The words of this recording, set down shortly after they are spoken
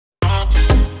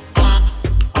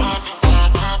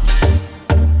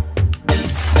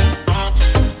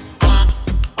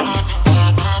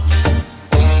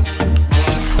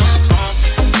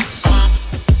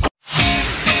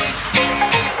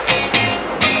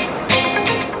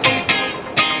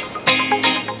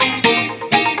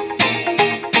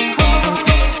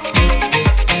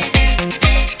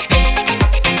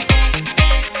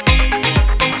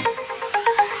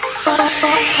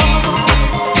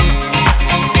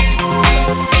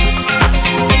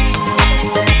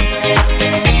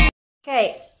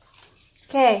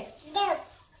Okay.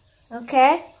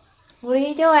 Okay. What are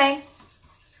you doing?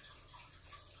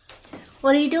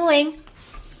 What are you doing?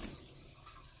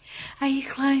 Are you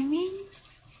climbing?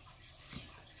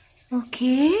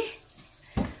 Okay.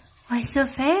 Why so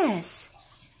fast?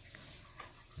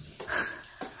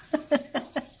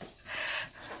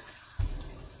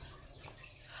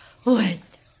 What?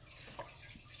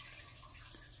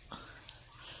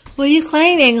 Were you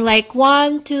climbing like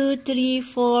 1, 2, 3,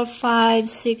 4, 5,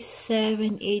 6,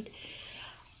 7, 8,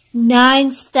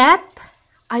 9 steps?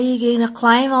 Are you gonna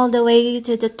climb all the way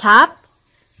to the top?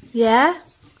 Yeah?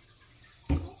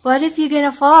 What if you're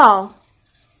gonna fall?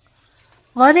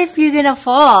 What if you're gonna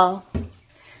fall?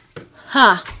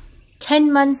 Huh.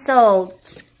 10 months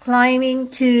old, climbing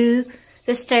to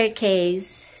the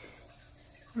staircase.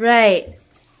 Right.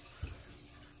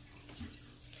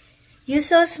 You're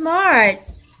so smart.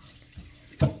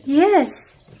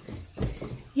 Yes.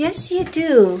 Yes, you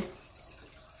do.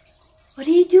 What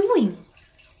are you doing?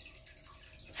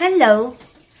 Hello.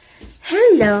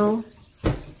 Hello.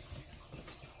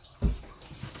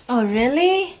 Oh,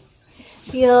 really?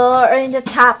 You're in the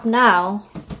top now.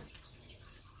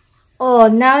 Oh,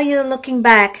 now you're looking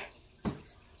back.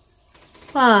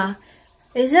 Huh.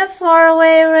 Is that far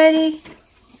away already?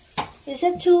 Is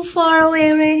it too far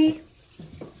away already?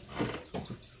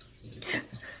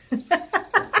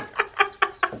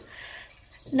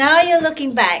 Now you're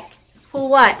looking back. For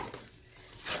what?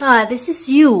 Huh, this is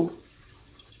you.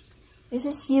 This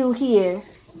is you here.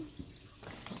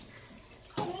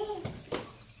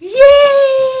 Yay!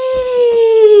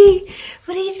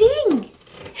 What do you think?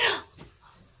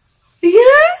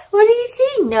 Yeah? What do you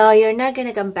think? No, you're not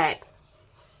gonna come back.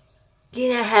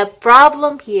 You're gonna have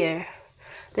problem here.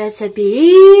 That's a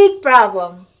big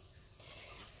problem.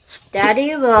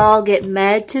 Daddy will get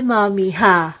mad to mommy,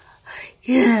 huh?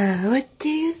 Yeah, what do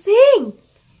you think?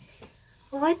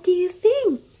 What do you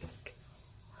think?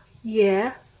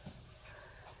 Yeah?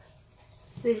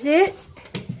 Is it?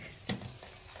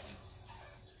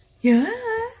 Yeah.